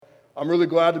I'm really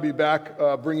glad to be back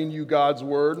bringing you God's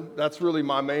Word. That's really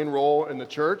my main role in the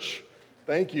church.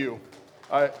 Thank you.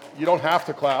 You don't have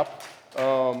to clap,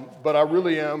 but I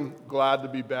really am glad to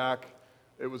be back.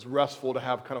 It was restful to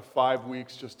have kind of 5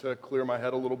 weeks just to clear my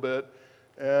head a little bit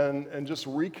and just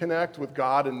reconnect with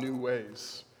God in new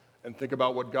ways and think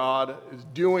about what God is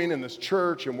doing in this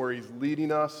church and where He's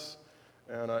leading us.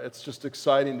 And it's just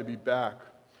exciting to be back.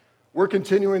 We're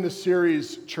continuing the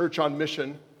series, Church on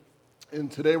Mission. And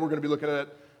today we're going to be looking at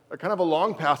a kind of a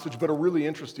long passage, but a really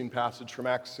interesting passage from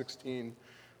Acts 16,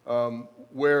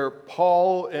 where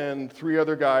Paul and 3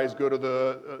 other guys go to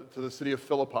the city of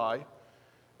Philippi,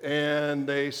 and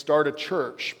they start a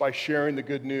church by sharing the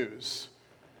good news.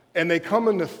 And they come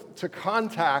into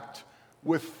contact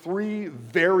with 3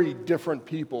 very different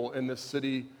people in this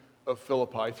city of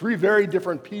Philippi. 3 very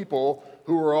different people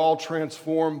who are all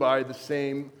transformed by the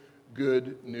same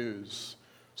good news.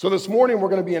 So this morning we're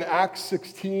going to be in Acts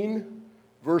 16,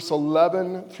 verse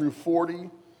 11 through 40.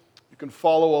 You can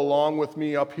follow along with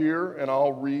me up here, and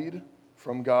I'll read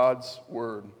from God's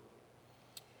Word.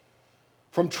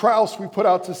 From Troas we put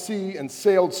out to sea and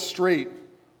sailed straight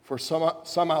for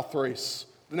Samothrace.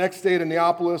 The next day to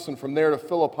Neapolis, and from there to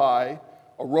Philippi,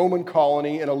 a Roman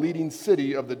colony and a leading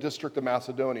city of the district of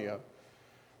Macedonia.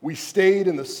 We stayed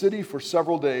in the city for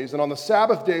several days, and on the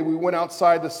Sabbath day we went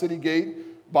outside the city gate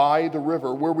by the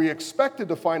river, where we expected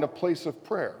to find a place of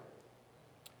prayer.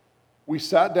 We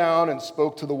sat down and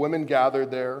spoke to the women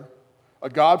gathered there. A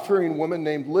God-fearing woman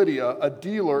named Lydia, a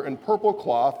dealer in purple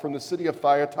cloth from the city of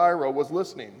Thyatira, was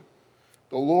listening.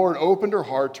 The Lord opened her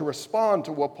heart to respond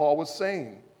to what Paul was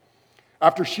saying.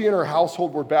 After she and her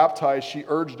household were baptized, she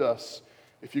urged us,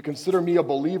 "If you consider me a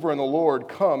believer in the Lord,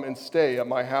 come and stay at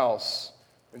my house."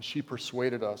 And she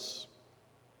persuaded us.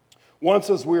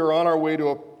 Once, as we were on our way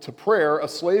to prayer, a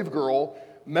slave girl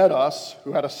met us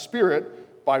who had a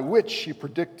spirit by which she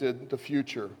predicted the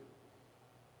future.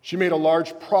 She made a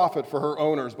large profit for her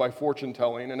owners by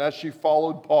fortune-telling, and as she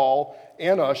followed Paul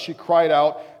and us, she cried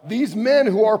out, "These men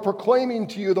who are proclaiming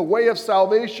to you the way of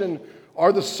salvation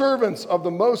are the servants of the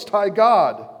Most High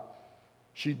God."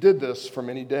 She did this for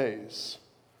many days.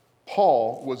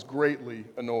 Paul was greatly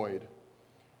annoyed.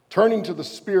 Turning to the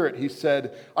spirit, he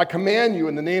said, "I command you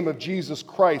in the name of Jesus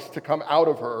Christ to come out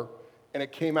of her," and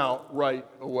it came out right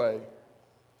away.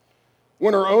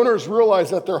 When her owners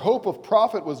realized that their hope of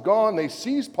profit was gone, they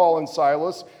seized Paul and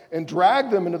Silas and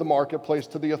dragged them into the marketplace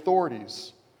to the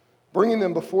authorities. Bringing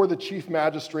them before the chief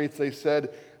magistrates, they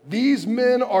said, "These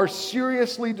men are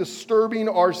seriously disturbing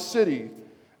our city.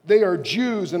 They are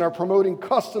Jews and are promoting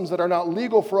customs that are not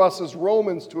legal for us as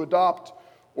Romans to adopt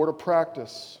or to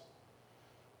practice."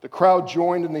 The crowd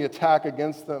joined in the attack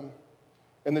against them,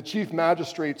 and the chief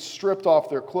magistrates stripped off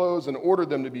their clothes and ordered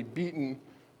them to be beaten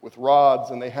with rods.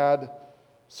 And after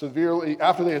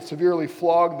they had severely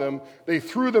flogged them, they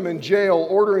threw them in jail,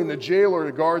 ordering the jailer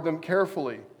to guard them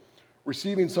carefully.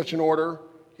 Receiving such an order,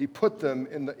 he put them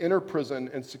in the inner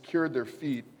prison and secured their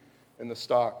feet in the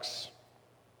stocks.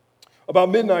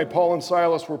 About midnight, Paul and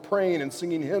Silas were praying and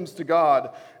singing hymns to God,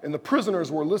 and the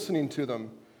prisoners were listening to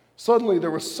them. Suddenly there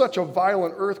was such a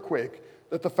violent earthquake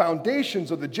that the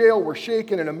foundations of the jail were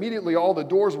shaken, and immediately all the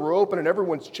doors were open and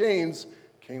everyone's chains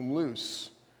came loose.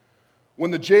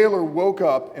 When the jailer woke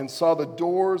up and saw the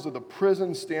doors of the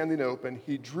prison standing open,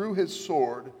 he drew his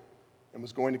sword and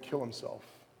was going to kill himself,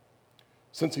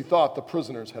 since he thought the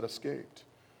prisoners had escaped.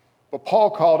 But Paul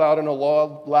called out in a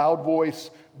loud voice,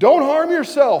 "Don't harm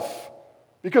yourself,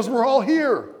 because we're all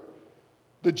here."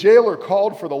 The jailer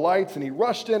called for the lights, and he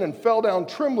rushed in and fell down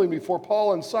trembling before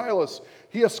Paul and Silas.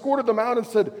 He escorted them out and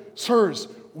said, "Sirs,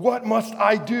 what must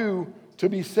I do to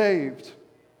be saved?"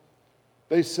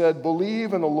 They said,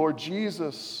 "Believe in the Lord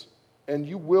Jesus, and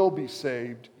you will be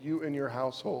saved, you and your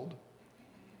household."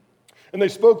 And they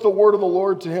spoke the word of the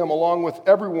Lord to him along with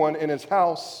everyone in his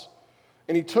house.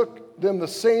 And he took them the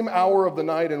same hour of the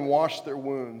night and washed their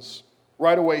wounds.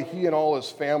 Right away, he and all his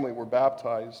family were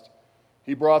baptized.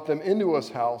 He brought them into his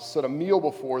house, set a meal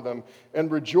before them,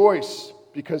 and rejoiced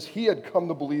because he had come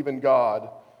to believe in God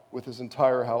with his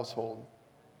entire household.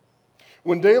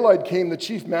 When daylight came, the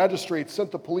chief magistrate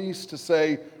sent the police to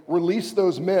say, "Release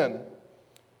those men."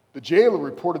 The jailer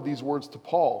reported these words to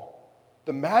Paul,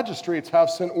 "The magistrates have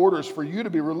sent orders for you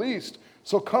to be released,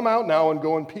 so come out now and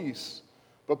go in peace."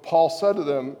 But Paul said to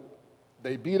them,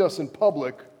 "They beat us in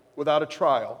public without a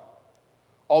trial,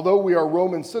 although we are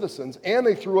Roman citizens, and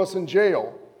they threw us in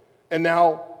jail. And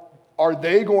now, are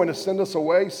they going to send us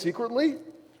away secretly?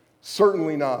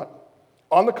 Certainly not.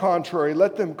 On the contrary,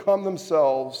 let them come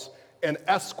themselves and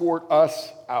escort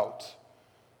us out."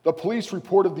 The police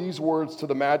reported these words to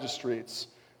the magistrates.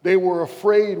 They were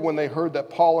afraid when they heard that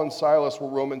Paul and Silas were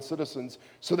Roman citizens,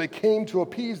 so they came to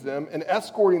appease them, and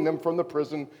escorting them from the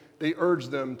prison, they urged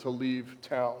them to leave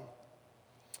town.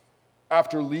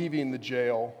 After leaving the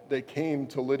jail, they came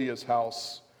to Lydia's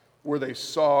house, where they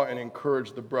saw and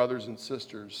encouraged the brothers and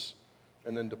sisters,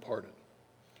 and then departed.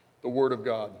 The word of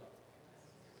God.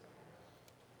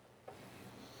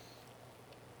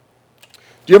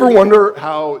 Do you ever wonder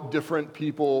how different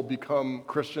people become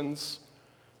Christians?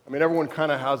 I mean, everyone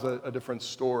kind of has a different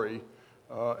story.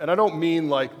 And I don't mean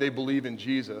like they believe in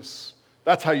Jesus.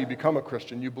 That's how you become a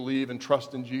Christian. You believe and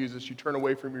trust in Jesus. You turn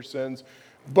away from your sins.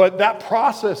 But that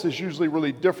process is usually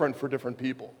really different for different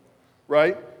people,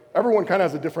 right? Everyone kind of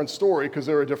has a different story because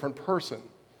they're a different person.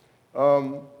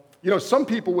 Some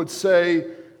people would say,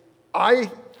 I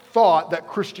thought that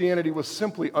Christianity was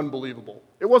simply unbelievable.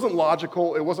 It wasn't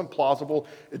logical. It wasn't plausible.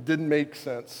 It didn't make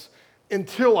sense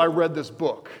until I read this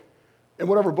book. And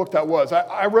whatever book that was,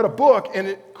 I read a book and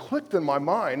it clicked in my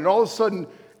mind. And all of a sudden,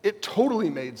 it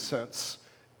totally made sense.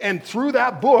 And through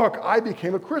that book, I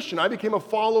became a Christian. I became a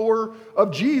follower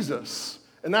of Jesus.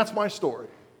 And that's my story.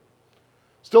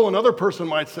 Still, another person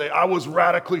might say, I was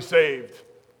radically saved.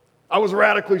 I was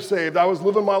radically saved. I was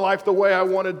living my life the way I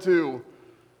wanted to.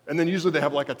 And then usually they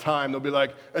have like a time. They'll be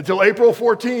like, until April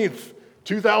 14th,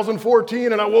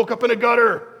 2014, and I woke up in a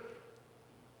gutter.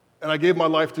 And I gave my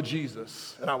life to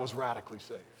Jesus, and I was radically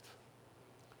saved.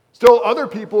 Still, other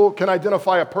people can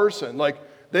identify a person. Like,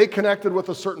 they connected with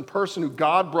a certain person who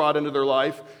God brought into their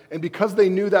life, and because they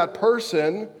knew that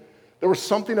person, there was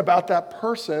something about that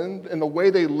person and the way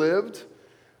they lived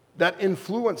that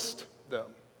influenced them.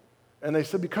 And they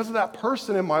said, because of that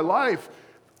person in my life,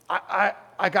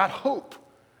 I got hope.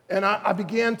 And I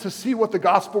began to see what the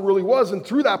gospel really was, and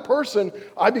through that person,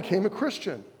 I became a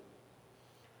Christian.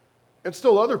 And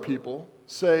still other people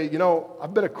say,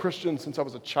 I've been a Christian since I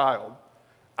was a child.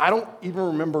 I don't even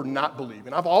remember not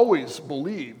believing. I've always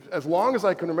believed. As long as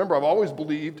I can remember, I've always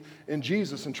believed in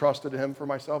Jesus and trusted him for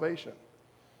my salvation.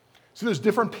 So there's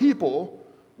different people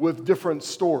with different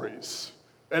stories.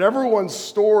 And everyone's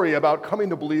story about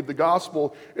coming to believe the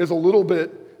gospel is a little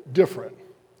bit different.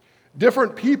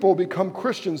 Different people become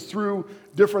Christians through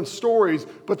different stories,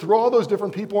 but through all those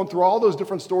different people and through all those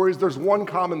different stories, there's one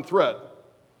common thread.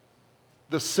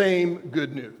 The same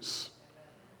good news.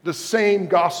 The same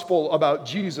gospel about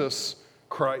Jesus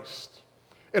Christ.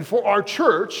 And for our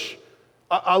church,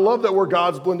 I love that we're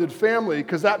God's blended family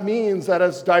because that means that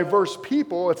as diverse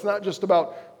people, it's not just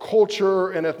about culture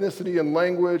and ethnicity and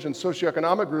language and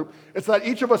socioeconomic group. It's that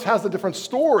each of us has a different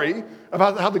story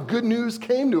about how the good news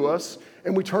came to us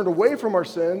and we turned away from our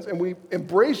sins and we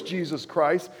embraced Jesus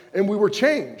Christ and we were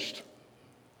changed.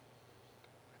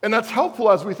 And that's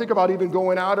helpful as we think about even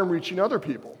going out and reaching other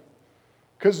people.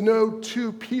 Because no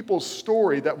two people's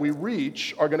story that we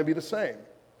reach are going to be the same.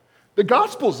 The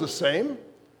gospel's the same.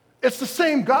 It's the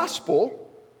same gospel.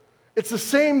 It's the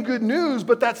same good news,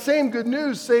 but that same good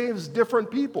news saves different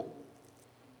people.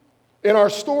 In our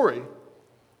story,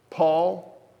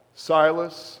 Paul,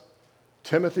 Silas,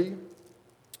 Timothy,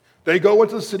 they go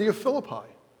into the city of Philippi,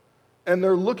 and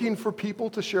they're looking for people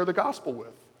to share the gospel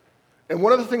with. And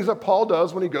one of the things that Paul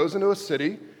does when he goes into a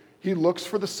city, he looks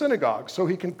for the synagogue so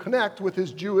he can connect with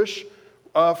his Jewish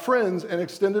friends and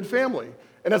extended family.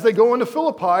 And as they go into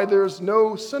Philippi, there's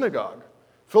no synagogue.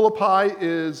 Philippi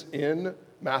is in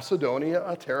Macedonia,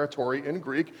 a territory in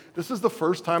Greek. This is the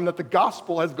first time that the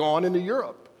gospel has gone into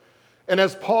Europe. And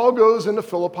as Paul goes into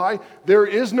Philippi, there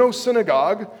is no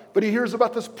synagogue, but he hears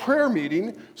about this prayer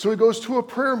meeting, so he goes to a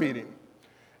prayer meeting.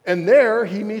 And there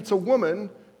he meets a woman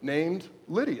named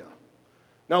Lydia.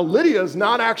 Now, Lydia is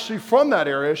not actually from that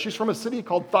area. She's from a city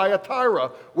called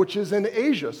Thyatira, which is in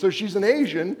Asia. So she's an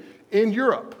Asian in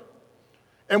Europe.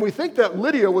 And we think that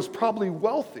Lydia was probably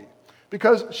wealthy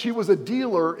because she was a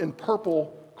dealer in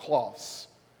purple cloths.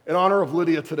 In honor of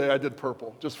Lydia today, I did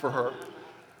purple, just for her.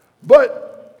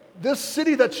 But this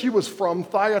city that she was from,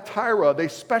 Thyatira, they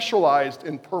specialized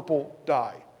in purple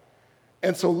dye.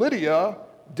 And so Lydia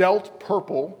dealt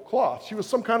purple cloth. She was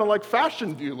some kind of like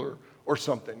fashion dealer or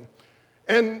something.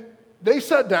 And they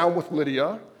sat down with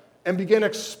Lydia and began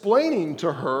explaining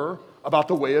to her about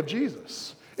the way of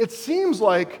Jesus. It seems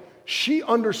like she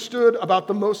understood about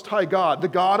the Most High God, the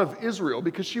God of Israel,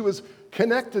 because she was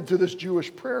connected to this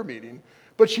Jewish prayer meeting.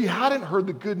 But she hadn't heard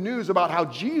the good news about how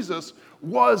Jesus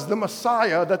was the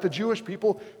Messiah that the Jewish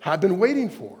people had been waiting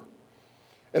for.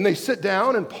 And they sit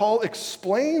down and Paul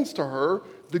explains to her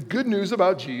the good news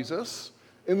about Jesus.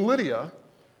 And Lydia,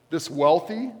 this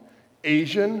wealthy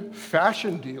Asian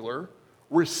fashion dealer,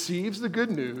 receives the good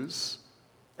news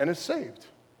and is saved.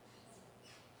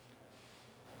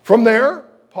 From there,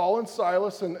 Paul and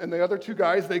Silas and the other two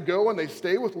guys, they go and they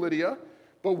stay with Lydia.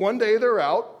 But one day they're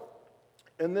out,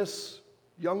 and this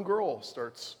young girl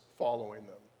starts following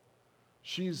them.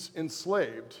 She's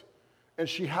enslaved, and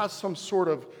she has some sort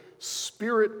of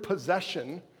spirit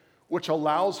possession which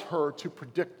allows her to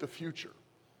predict the future.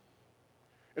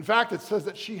 In fact, it says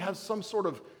that she has some sort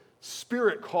of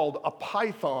spirit called a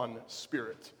python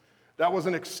spirit. That was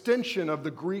an extension of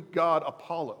the Greek god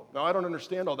Apollo. Now, I don't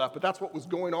understand all that, but that's what was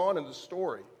going on in the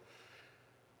story.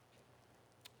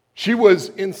 She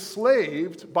was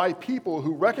enslaved by people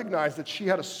who recognized that she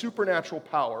had a supernatural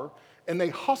power, and they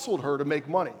hustled her to make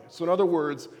money. So in other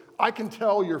words, I can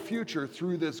tell your future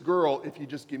through this girl if you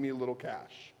just give me a little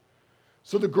cash.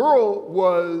 So the girl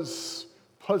was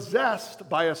possessed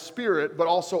by a spirit, but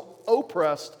also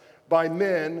oppressed by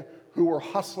men who were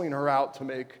hustling her out to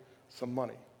make some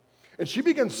money. And she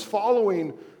begins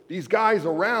following these guys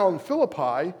around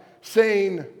Philippi,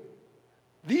 saying,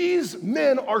 these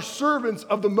men are servants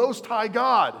of the Most High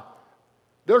God.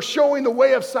 They're showing the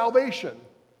way of salvation.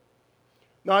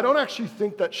 Now, I don't actually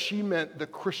think that she meant the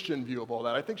Christian view of all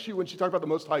that. I think when she talked about the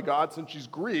Most High God, since she's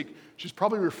Greek, she's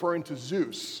probably referring to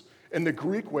Zeus and the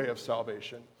Greek way of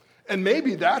salvation. And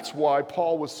maybe that's why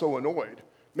Paul was so annoyed.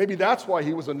 Maybe that's why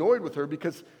he was annoyed with her,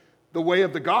 because the way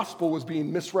of the gospel was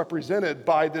being misrepresented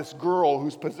by this girl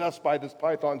who's possessed by this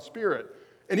python spirit.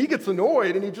 And he gets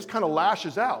annoyed and he just kind of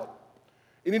lashes out.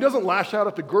 And he doesn't lash out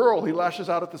at the girl, he lashes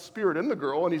out at the spirit in the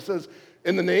girl, and he says,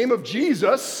 in the name of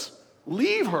Jesus,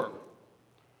 leave her.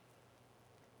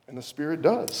 And the spirit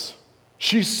does.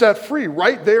 She's set free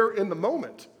right there in the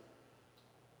moment.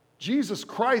 Jesus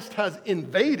Christ has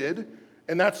invaded,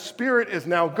 and that spirit is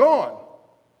now gone,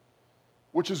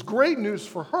 which is great news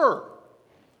for her,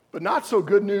 but not so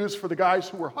good news for the guys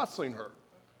who were hustling her,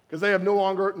 because they no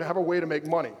longer have a way to make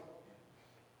money.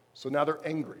 So now they're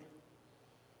angry.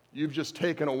 You've just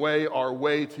taken away our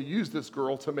way to use this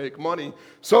girl to make money.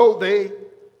 So they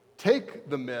take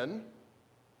the men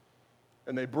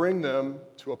and they bring them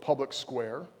to a public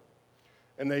square,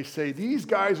 and they say, these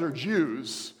guys are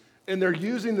Jews, and they're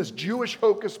using this Jewish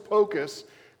hocus pocus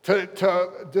to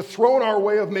dethrone our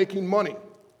way of making money.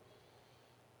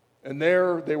 And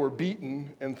there they were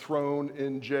beaten and thrown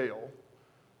in jail.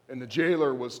 And the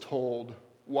jailer was told,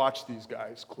 watch these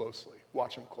guys closely.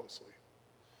 Watch them closely.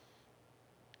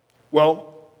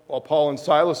 Well, while Paul and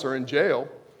Silas are in jail,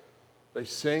 they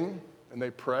sing and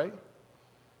they pray.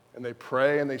 And they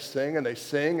pray and they sing and they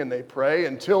sing and they pray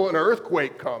until an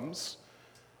earthquake comes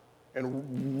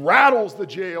and rattles the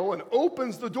jail and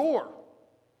opens the door.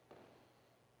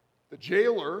 The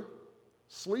jailer,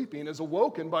 sleeping, is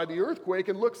awoken by the earthquake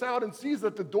and looks out and sees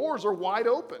that the doors are wide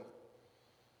open.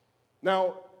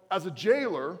 Now, as a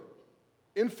jailer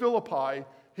in Philippi,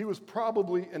 he was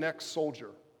probably an ex-soldier.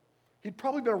 He'd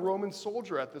probably been a Roman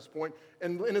soldier at this point,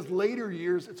 and in his later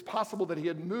years, it's possible that he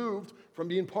had moved from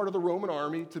being part of the Roman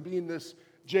army to being this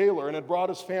jailer and had brought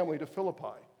his family to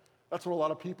Philippi. That's what a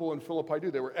lot of people in Philippi do.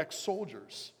 They were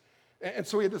ex-soldiers. And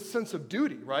so he had this sense of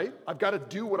duty, right? I've got to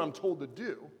do what I'm told to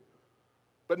do.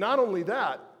 But not only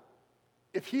that,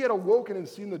 if he had awoken and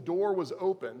seen the door was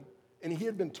open and he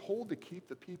had been told to keep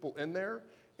the people in there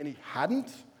and he hadn't,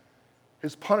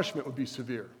 his punishment would be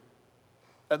severe.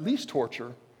 At least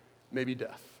torture, maybe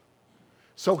death.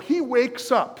 So he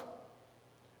wakes up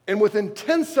and within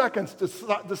 10 seconds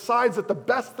decides that the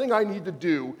best thing I need to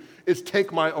do is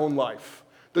take my own life.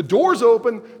 The door's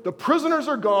open, the prisoners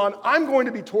are gone, I'm going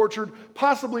to be tortured,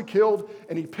 possibly killed,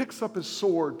 and he picks up his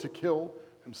sword to kill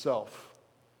himself.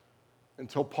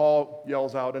 Until Paul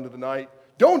yells out into the night,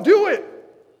 don't do it!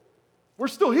 We're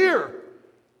still here.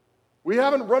 We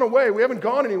haven't run away, we haven't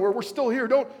gone anywhere, we're still here.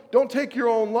 Don't take your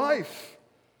own life.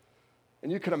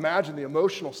 And you can imagine the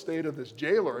emotional state of this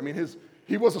jailer. I mean,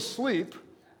 he was asleep,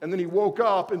 and then he woke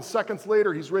up, and seconds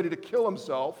later, he's ready to kill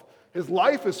himself. His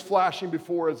life is flashing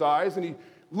before his eyes, and he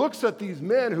looks at these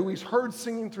men who he's heard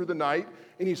singing through the night,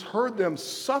 and he's heard them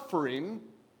suffering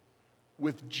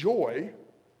with joy,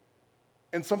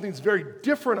 and something's very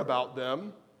different about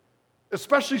them,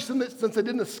 especially since they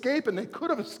didn't escape, and they could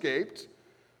have escaped.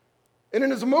 And in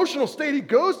his emotional state, he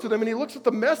goes to them and he looks at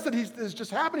the mess that has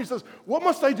just happened. He says, what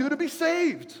must I do to be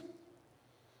saved?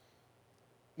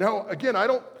 Now, again, I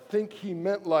don't think he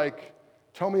meant like,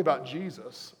 tell me about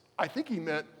Jesus. I think he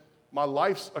meant, my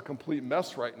life's a complete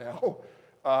mess right now.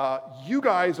 You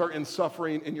guys are in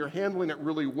suffering and you're handling it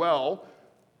really well.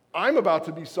 I'm about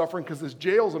to be suffering because this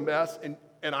jail's a mess and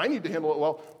I need to handle it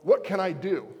well. What can I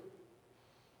do?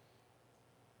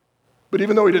 But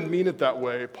even though he didn't mean it that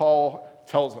way, Paul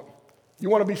tells him, you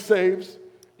want to be saved?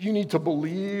 You need to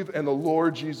believe in the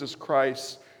Lord Jesus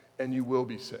Christ, and you will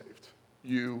be saved.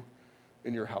 You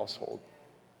in your household.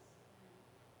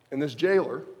 And this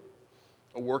jailer,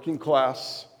 a working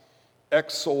class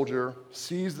ex-soldier,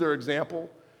 sees their example,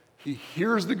 he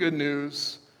hears the good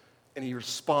news, and he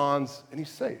responds, and he's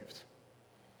saved.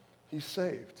 He's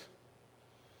saved.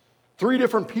 3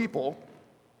 different people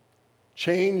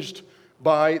changed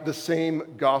by the same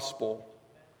gospel.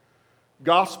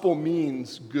 Gospel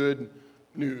means good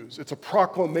news. It's a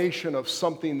proclamation of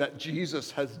something that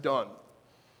Jesus has done.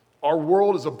 Our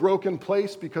world is a broken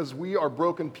place because we are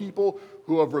broken people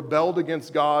who have rebelled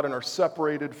against God and are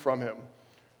separated from Him.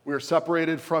 We are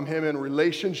separated from Him in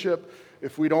relationship.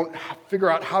 If we don't figure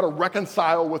out how to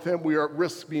reconcile with Him, we are at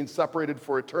risk being separated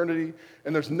for eternity.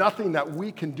 And there's nothing that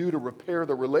we can do to repair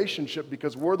the relationship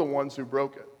because we're the ones who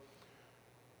broke it.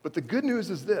 But the good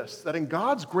news is this, that in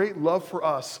God's great love for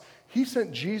us, He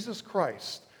sent Jesus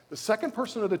Christ, the second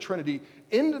person of the Trinity,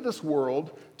 into this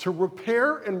world to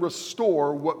repair and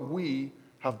restore what we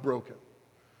have broken.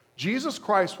 Jesus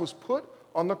Christ was put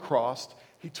on the cross.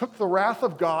 He took the wrath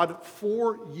of God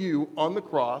for you on the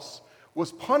cross,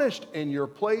 was punished in your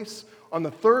place. On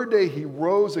the 3rd day, He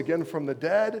rose again from the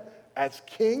dead as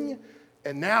King,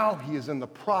 and now He is in the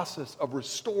process of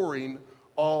restoring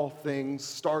all things,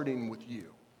 starting with you.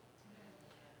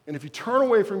 And if you turn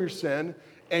away from your sin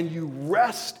and you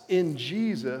rest in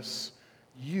Jesus,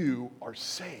 you are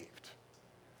saved.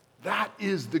 That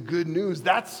is the good news.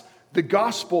 That's the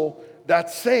gospel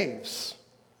that saves.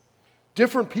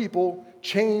 Different people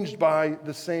changed by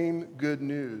the same good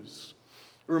news.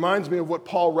 It reminds me of what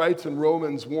Paul writes in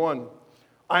Romans 1.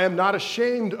 I am not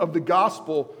ashamed of the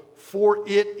gospel, for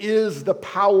it is the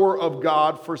power of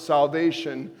God for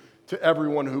salvation to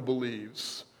everyone who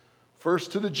believes.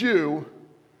 First to the Jew,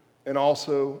 and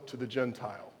also to the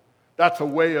Gentile. That's a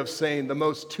way of saying the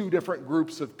most 2 different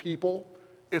groups of people,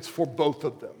 it's for both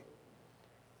of them.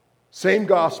 Same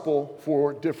gospel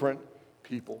for different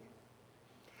people.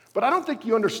 But I don't think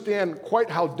you understand quite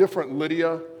how different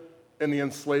Lydia and the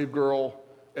enslaved girl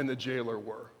and the jailer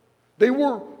were. They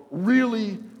were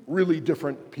really, really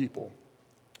different people.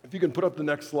 If you can put up the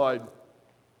next slide.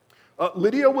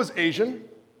 Lydia was Asian.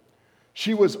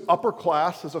 She was upper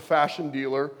class as a fashion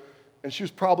dealer, and she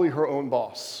was probably her own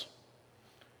boss.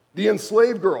 The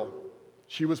enslaved girl,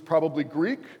 she was probably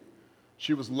Greek.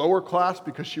 She was lower class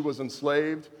because she was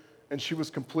enslaved, and she was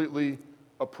completely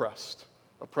oppressed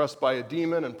by a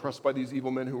demon, and oppressed by these evil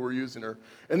men who were using her.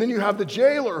 And then you have the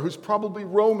jailer, who's probably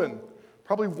Roman,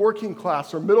 probably working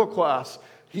class or middle class.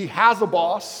 He has a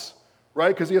boss, right,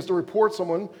 because he has to report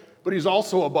someone, but he's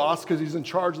also a boss because he's in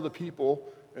charge of the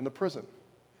people in the prison.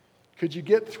 Could you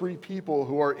get 3 people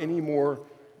who are any more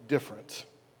different?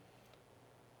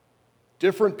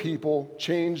 Different people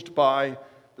changed by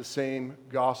the same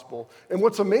gospel. And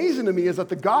what's amazing to me is that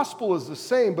the gospel is the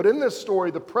same, but in this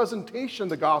story, the presentation of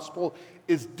the gospel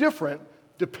is different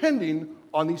depending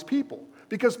on these people,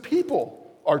 because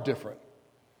people are different.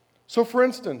 So for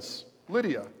instance,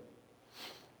 Lydia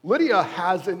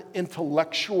has an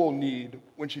intellectual need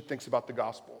when she thinks about the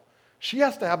gospel. She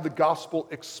has to have the gospel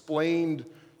explained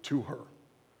to her.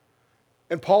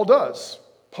 And Paul does.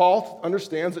 Paul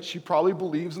understands that she probably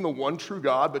believes in the one true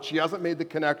God, but she hasn't made the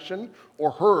connection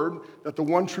or heard that the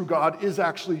one true God is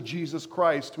actually Jesus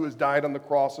Christ, who has died on the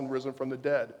cross and risen from the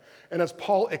dead. And as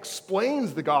Paul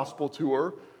explains the gospel to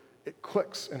her, it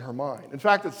clicks in her mind. In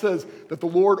fact, it says that the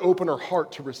Lord opened her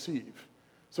heart to receive.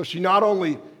 So she not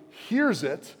only hears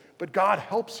it, but God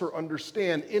helps her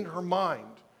understand in her mind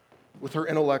with her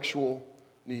intellectual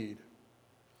need.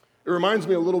 It reminds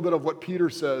me a little bit of what Peter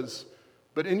says,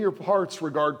 but in your hearts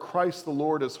regard Christ the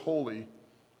Lord as holy,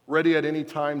 ready at any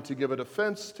time to give a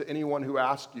defense to anyone who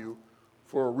asks you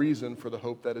for a reason for the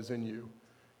hope that is in you.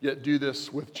 Yet do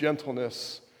this with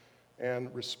gentleness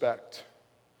and respect.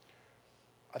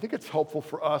 I think it's helpful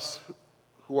for us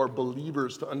who are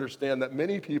believers to understand that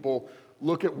many people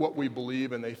look at what we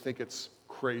believe and they think it's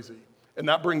crazy. And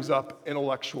that brings up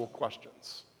intellectual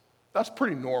questions. That's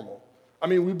pretty normal. I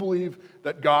mean, we believe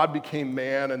that God became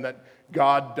man and that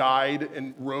God died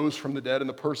and rose from the dead in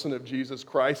the person of Jesus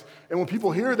Christ. And when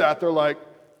people hear that, they're like,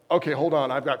 okay, hold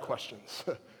on, I've got questions.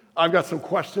 I've got some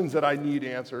questions that I need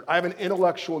answered. I have an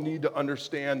intellectual need to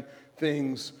understand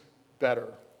things better.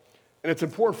 And it's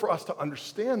important for us to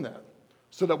understand that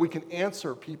so that we can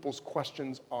answer people's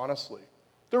questions honestly.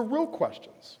 They're real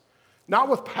questions. Not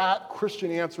with pat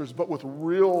Christian answers, but with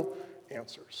real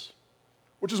answers,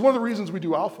 which is one of the reasons we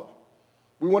do Alpha.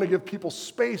 We want to give people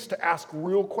space to ask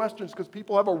real questions because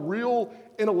people have a real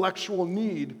intellectual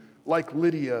need like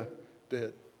Lydia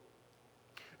did.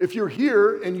 If you're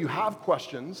here and you have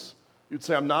questions, you'd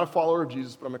say, I'm not a follower of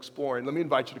Jesus, but I'm exploring. Let me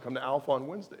invite you to come to Alpha on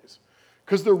Wednesdays.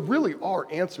 because there really are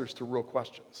answers to real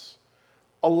questions.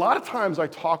 A lot of times I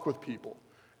talk with people,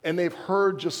 and they've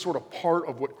heard just sort of part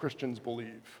of what Christians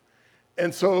believe.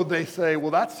 And so they say,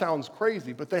 well, that sounds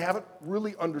crazy, but they haven't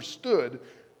really understood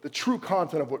the true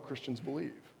content of what Christians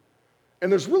believe.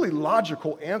 And there's really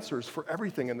logical answers for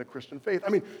everything in the Christian faith. I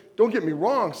mean, don't get me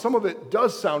wrong, some of it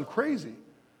does sound crazy,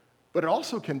 but it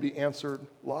also can be answered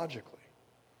logically.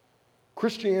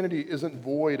 Christianity isn't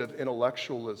void of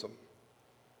intellectualism.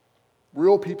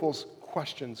 Real people's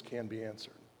questions can be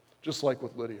answered, just like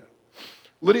with Lydia.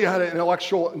 Lydia had an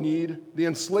intellectual need. The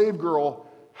enslaved girl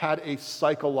had a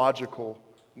psychological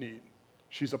need.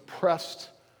 She's oppressed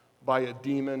by a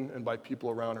demon and by people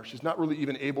around her. She's not really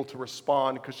even able to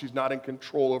respond because she's not in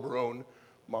control of her own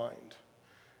mind.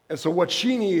 And so what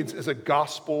she needs is a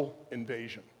gospel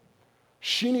invasion.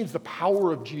 She needs the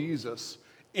power of Jesus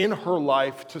in her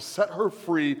life to set her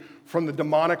free from the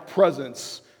demonic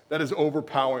presence that is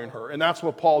overpowering her. And that's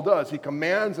what Paul does. He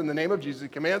commands in the name of Jesus, he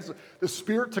commands the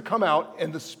Spirit to come out,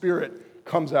 and the Spirit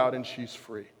comes out and she's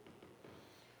free.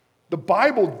 The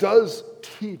Bible does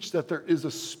teach that there is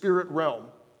a spirit realm,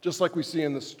 just like we see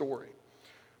in this story.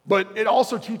 But it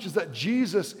also teaches that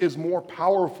Jesus is more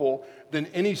powerful than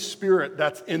any spirit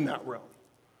that's in that realm,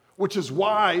 which is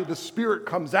why the Spirit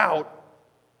comes out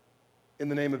in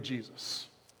the name of Jesus.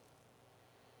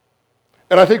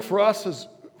 And I think for us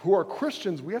who are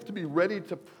Christians, we have to be ready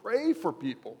to pray for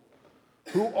people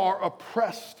who are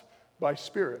oppressed by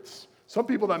spirits. Some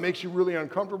people that makes you really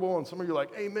uncomfortable, and some of you are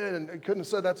like, amen, and I couldn't have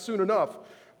said that soon enough.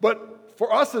 But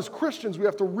for us as Christians, we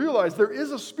have to realize there is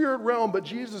a spirit realm, but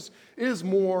Jesus is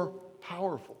more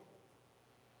powerful.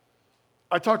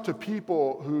 I talk to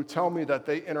people who tell me that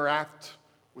they interact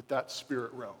with that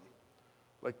spirit realm.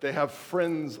 Like they have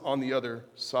friends on the other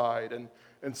side.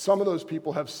 And some of those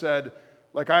people have said,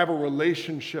 like, I have a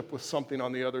relationship with something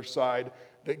on the other side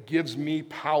that gives me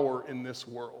power in this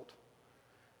world.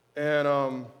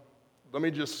 And let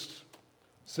me just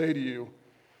say to you,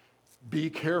 be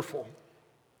careful.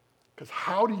 Because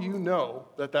how do you know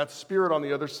that that spirit on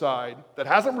the other side that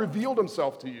hasn't revealed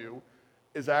himself to you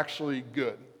is actually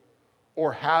good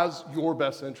or has your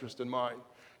best interest in mind?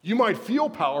 You might feel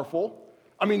powerful.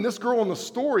 I mean, this girl in the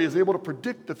story is able to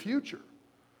predict the future,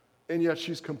 and yet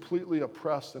she's completely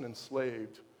oppressed and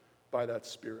enslaved by that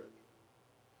spirit.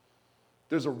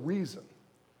 There's a reason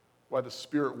why the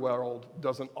spirit world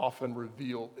doesn't often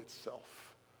reveal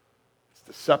itself. It's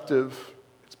deceptive,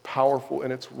 it's powerful,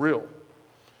 and it's real.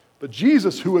 But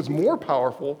Jesus, who is more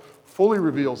powerful, fully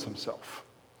reveals himself.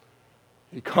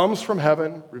 He comes from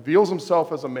heaven, reveals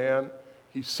himself as a man.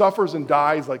 He suffers and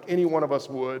dies like any one of us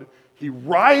would. He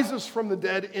rises from the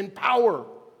dead in power.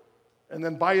 And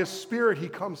then by his Spirit, he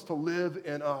comes to live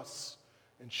in us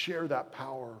and share that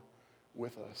power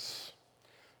with us.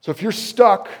 So if you're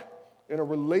stuck in a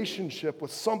relationship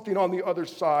with something on the other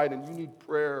side and you need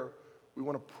prayer, we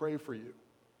want to pray for you.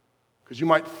 Because you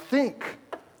might think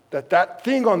that that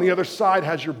thing on the other side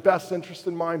has your best interest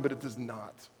in mind, but it does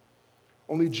not.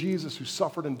 Only Jesus, who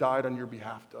suffered and died on your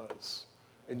behalf, does.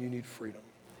 And you need freedom.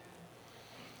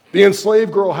 The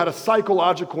enslaved girl had a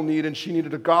psychological need, and she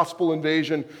needed a gospel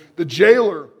invasion. The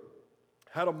jailer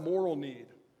had a moral need.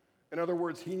 In other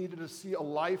words, he needed to see a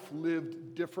life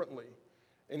lived differently,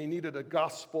 and he needed a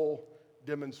gospel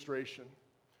demonstration.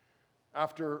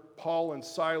 After Paul and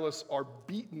Silas are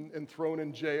beaten and thrown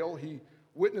in jail, he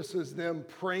witnesses them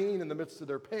praying in the midst of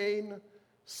their pain,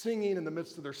 singing in the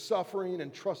midst of their suffering,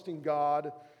 and trusting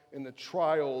God in the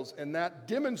trials. And that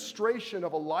demonstration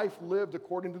of a life lived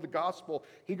according to the gospel,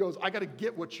 he goes, I got to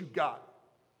get what you got.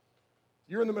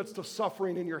 You're in the midst of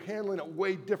suffering and you're handling it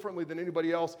way differently than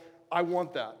anybody else. I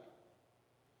want that.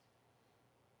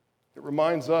 It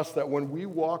reminds us that when we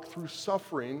walk through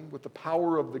suffering with the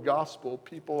power of the gospel,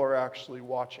 people are actually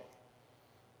watching.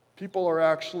 People are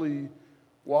actually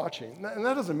watching. And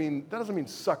that doesn't mean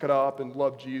suck it up and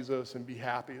love Jesus and be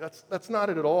happy. That's not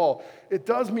it at all. It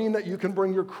does mean that you can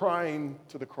bring your crying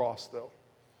to the cross, though.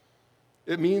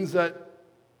 It means that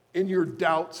in your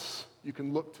doubts, you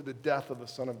can look to the death of the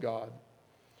Son of God,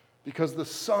 because the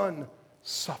Son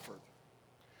suffered.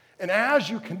 And as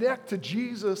you connect to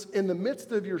Jesus in the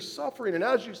midst of your suffering, and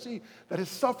as you see that his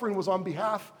suffering was on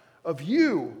behalf of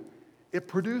you, it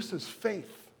produces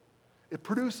faith. It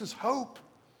produces hope.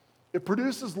 It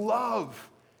produces love,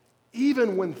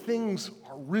 even when things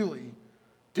are really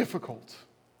difficult.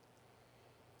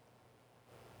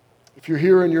 If you're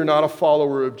here and you're not a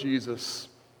follower of Jesus,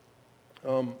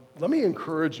 let me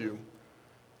encourage you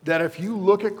that if you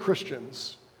look at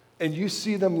Christians and you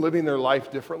see them living their life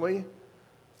differently,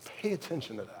 pay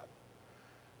attention to that.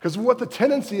 Because what the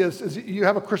tendency is you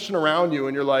have a Christian around you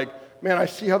and you're like, man, I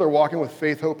see how they're walking with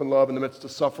faith, hope, and love in the midst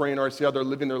of suffering, or I see how they're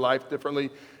living their life differently.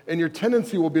 And your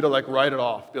tendency will be to like write it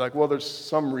off. Be like, well, there's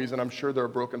some reason. I'm sure they're a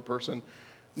broken person.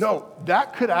 No,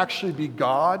 that could actually be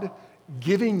God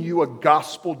giving you a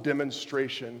gospel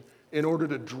demonstration in order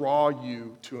to draw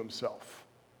you to himself.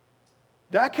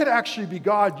 That could actually be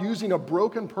God using a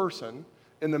broken person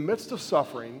in the midst of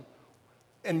suffering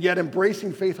and yet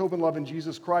embracing faith, hope, and love in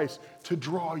Jesus Christ to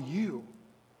draw you.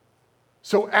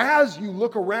 So as you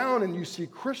look around and you see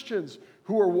Christians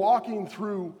who are walking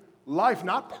through life,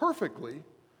 not perfectly,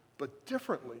 but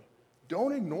differently,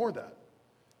 don't ignore that.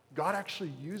 God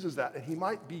actually uses that, and he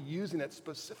might be using it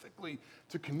specifically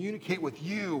to communicate with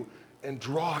you and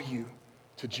draw you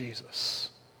to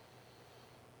Jesus.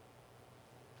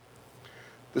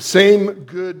 The same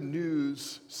good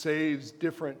news saves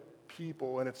different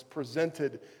people, and it's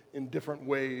presented in different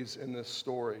ways in this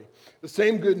story. The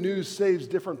same good news saves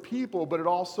different people, but it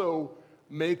also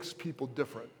makes people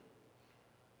different.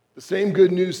 The same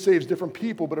good news saves different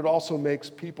people, but it also makes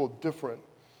people different.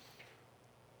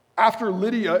 After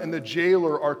Lydia and the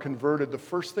jailer are converted, the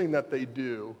first thing that they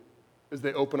do is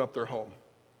they open up their home.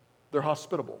 They're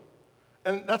hospitable.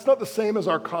 And that's not the same as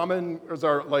our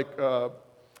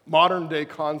modern day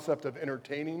concept of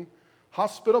entertaining.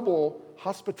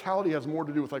 Hospitality has more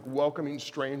to do with like welcoming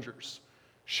strangers,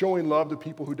 showing love to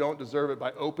people who don't deserve it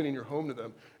by opening your home to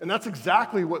them. And that's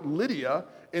exactly what Lydia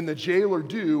and the jailer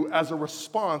do as a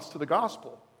response to the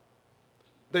gospel.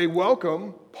 They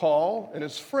welcome Paul and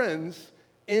his friends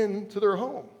into their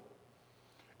home.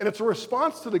 And it's a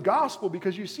response to the gospel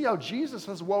because you see how Jesus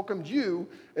has welcomed you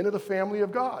into the family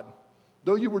of God.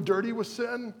 Though you were dirty with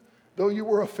sin, though you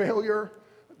were a failure,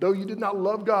 though you did not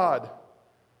love God,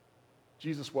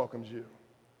 Jesus welcomes you.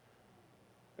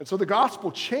 And so the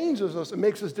gospel changes us and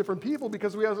makes us different people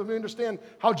because we understand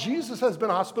how Jesus has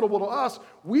been hospitable to us,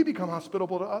 we become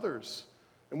hospitable to others.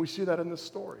 And we see that in this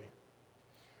story.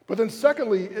 But then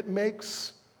secondly, it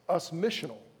makes us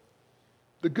missional.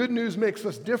 The good news makes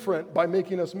us different by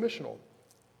making us missional.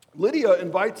 Lydia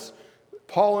invites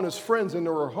Paul and his friends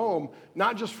into her home,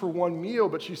 not just for one meal,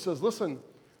 but she says, listen,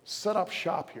 set up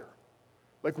shop here.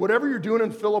 Like whatever you're doing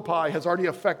in Philippi has already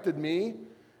affected me,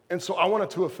 and so I want it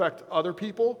to affect other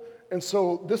people. And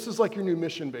so this is like your new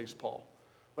mission base, Paul.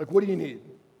 Like what do you need?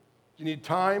 You need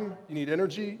time, you need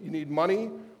energy, you need money.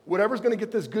 Whatever's going to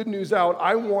get this good news out,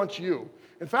 I want you.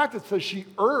 In fact, it says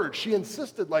she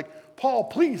insisted, like, Paul,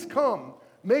 please come.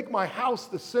 Make my house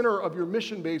the center of your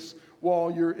mission base while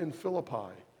you're in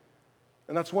Philippi.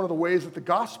 And that's one of the ways that the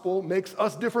gospel makes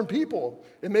us different people.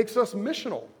 It makes us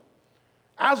missional.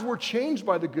 As we're changed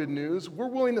by the good news, we're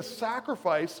willing to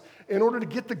sacrifice in order to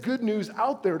get the good news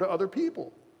out there to other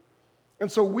people.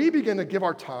 And so we begin to give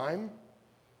our time,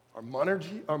 our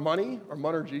money,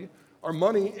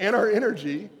 and our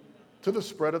energy to the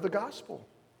spread of the gospel.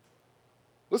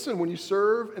 Listen, when you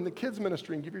serve in the kids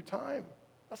ministry and give your time,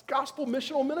 that's gospel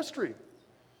missional ministry.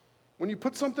 When you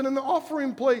put something in the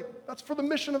offering plate, that's for the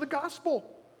mission of the gospel.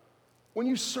 When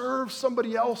you serve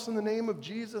somebody else in the name of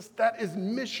Jesus, that is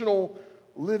missional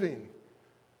living.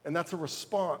 And that's a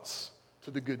response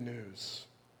to the good news.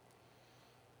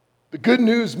 The good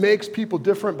news makes people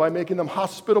different by making them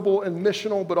hospitable and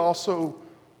missional, but also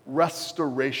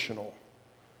restorational.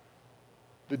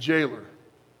 The jailer,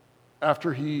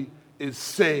 after he is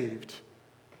saved,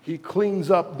 he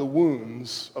cleans up the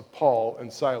wounds of Paul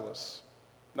and Silas.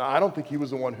 Now, I don't think he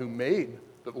was the one who made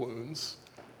the wounds,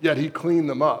 yet he cleaned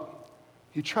them up.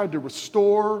 He tried to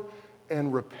restore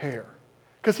and repair.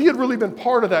 Because he had really been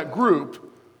part of that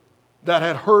group that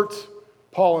had hurt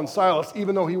Paul and Silas,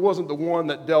 even though he wasn't the one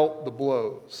that dealt the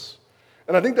blows.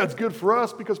 And I think that's good for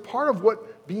us because part of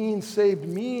what being saved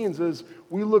means is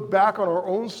we look back on our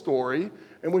own story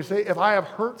and we say, if I have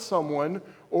hurt someone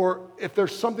or if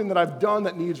there's something that I've done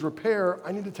that needs repair,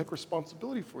 I need to take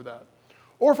responsibility for that.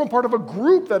 Or if I'm part of a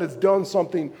group that has done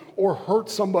something or hurt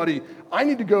somebody, I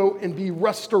need to go and be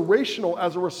restorational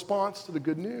as a response to the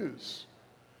good news.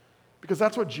 Because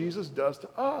that's what Jesus does to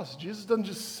us. Jesus doesn't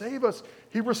just save us,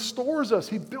 he restores us.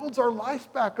 He builds our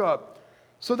life back up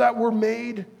so that we're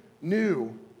made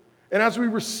new. And as we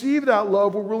receive that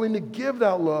love, we're willing to give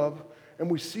that love.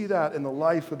 And we see that in the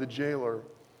life of the jailer.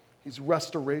 He's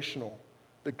restorational.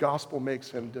 The gospel makes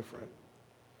him different.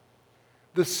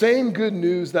 The same good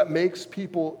news that makes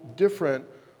people different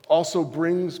also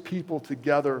brings people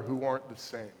together who aren't the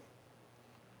same.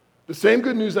 The same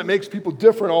good news that makes people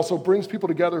different also brings people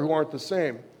together who aren't the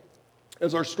same.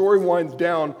 As our story winds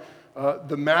down,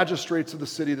 the magistrates of the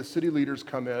city leaders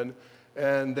come in,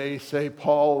 and they say,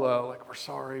 Paul, we're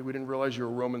sorry, we didn't realize you were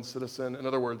a Roman citizen. In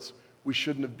other words, we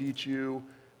shouldn't have beat you.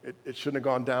 It shouldn't have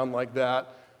gone down like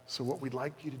that. So what we'd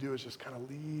like you to do is just kind of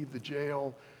leave the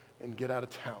jail and get out of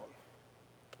town.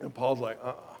 And Paul's like,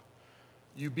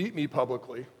 you beat me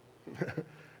publicly.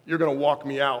 You're going to walk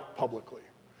me out publicly.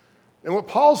 And what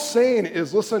Paul's saying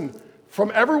is, listen,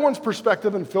 from everyone's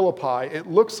perspective in Philippi, it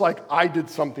looks like I did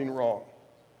something wrong.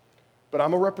 But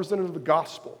I'm a representative of the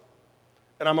gospel.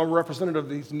 And I'm a representative of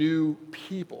these new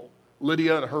people,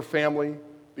 Lydia and her family,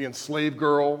 the enslaved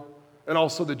girl, and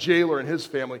also the jailer and his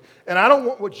family. And I don't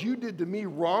want what you did to me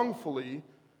wrongfully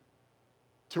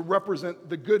to represent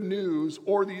the good news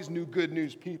or these new good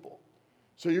news people.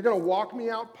 So you're going to walk me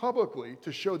out publicly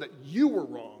to show that you were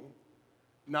wrong,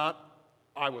 not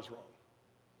I was wrong.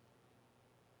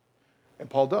 And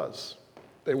Paul does.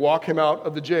 They walk him out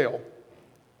of the jail,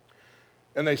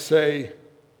 and they say,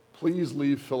 please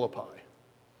leave Philippi.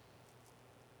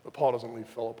 But Paul doesn't leave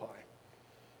Philippi.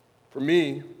 For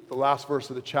me, the last verse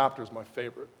of the chapter is my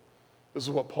favorite. This is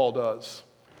what Paul does.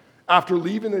 After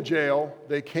leaving the jail,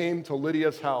 they came to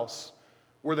Lydia's house,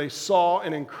 where they saw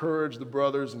and encouraged the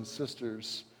brothers and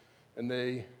sisters, and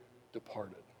they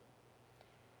departed.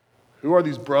 Who are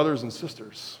these brothers and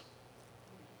sisters?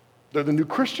 They're the new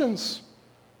Christians.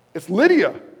 It's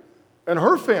Lydia and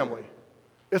her family.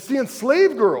 It's the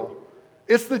enslaved girl.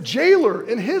 It's the jailer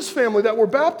and his family that were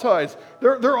baptized.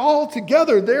 They're all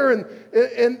together there.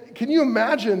 And can you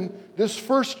imagine this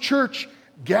first church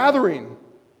gathering?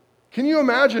 Can you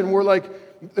imagine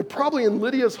they're probably in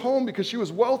Lydia's home because she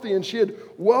was wealthy and she had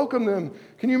welcomed them.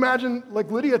 Can you imagine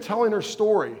Lydia telling her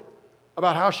story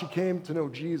about how she came to know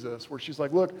Jesus, where she's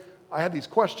like, look, I had these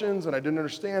questions and I didn't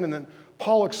understand, and then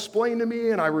Paul explained to me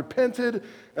and I repented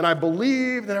and I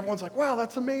believed, and everyone's like, wow,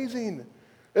 that's amazing.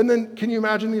 And then can you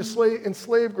imagine the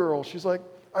enslaved girl? She's like,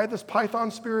 I had this Python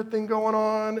spirit thing going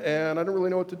on and I didn't really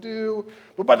know what to do,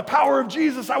 but by the power of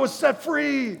Jesus, I was set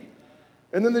free.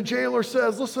 And then the jailer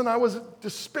says, listen, I was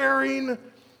despairing and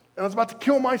I was about to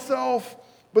kill myself,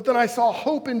 but then I saw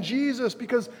hope in Jesus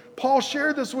because Paul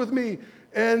shared this with me,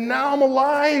 and now I'm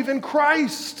alive in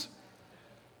Christ.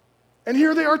 And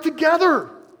here they are together.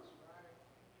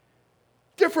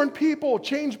 Different people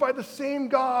changed by the same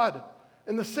God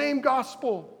and the same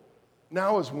gospel.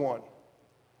 Now as one.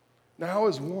 Now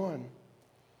as one.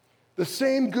 The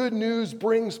same good news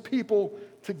brings people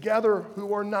together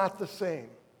who are not the same.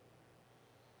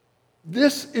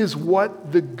 This is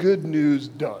what the good news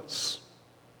does.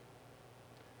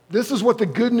 This is what the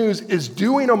good news is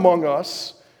doing among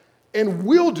us and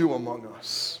will do among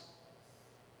us.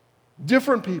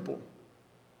 Different people,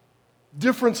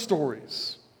 different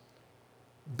stories,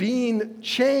 being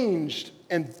changed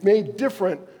and made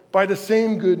different by the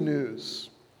same good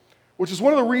news, which is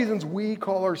one of the reasons we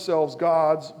call ourselves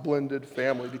God's blended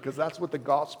family, because that's what the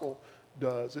gospel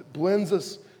does. It blends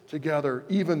us together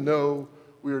even though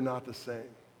we are not the same.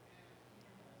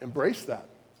 Embrace that.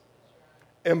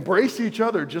 Embrace each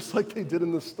other just like they did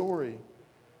in the story,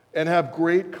 and have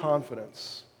great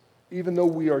confidence. Even though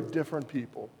we are different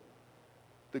people,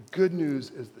 the good news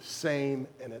is the same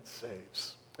and it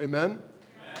saves. Amen? Amen.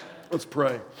 Let's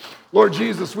pray. Lord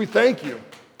Jesus, we thank you.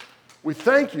 We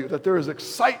thank you that there is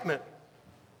excitement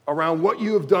around what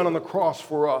you have done on the cross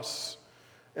for us.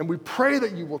 And we pray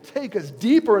that you will take us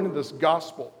deeper into this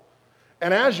gospel.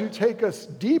 And as you take us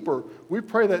deeper, we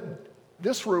pray that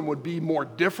this room would be more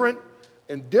different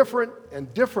and different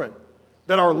and different.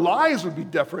 That our lives would be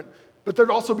different, but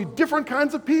there'd also be different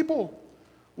kinds of people.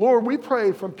 Lord, we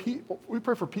pray for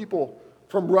people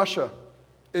from Russia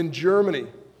and Germany.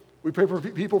 We pray for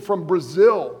people from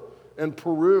Brazil and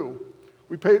Peru.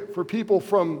 We pray for people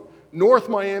from North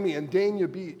Miami and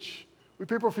Dania Beach. We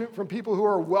pray for people who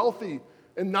are wealthy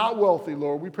and not wealthy,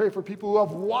 Lord. We pray for people who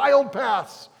have wild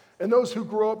paths and those who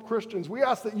grow up Christians. We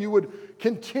ask that you would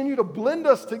continue to blend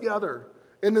us together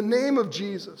in the name of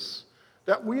Jesus,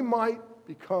 that we might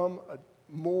become a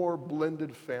more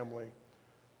blended family.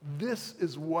 This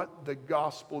is what the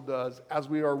gospel does. As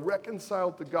we are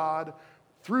reconciled to God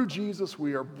through Jesus,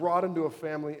 we are brought into a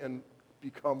family and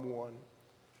become one.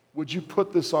 Would you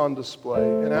put this on display?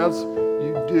 And as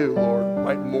you do, Lord,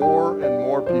 might more and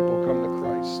more people come to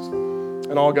Christ.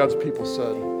 And all God's people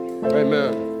said,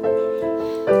 amen.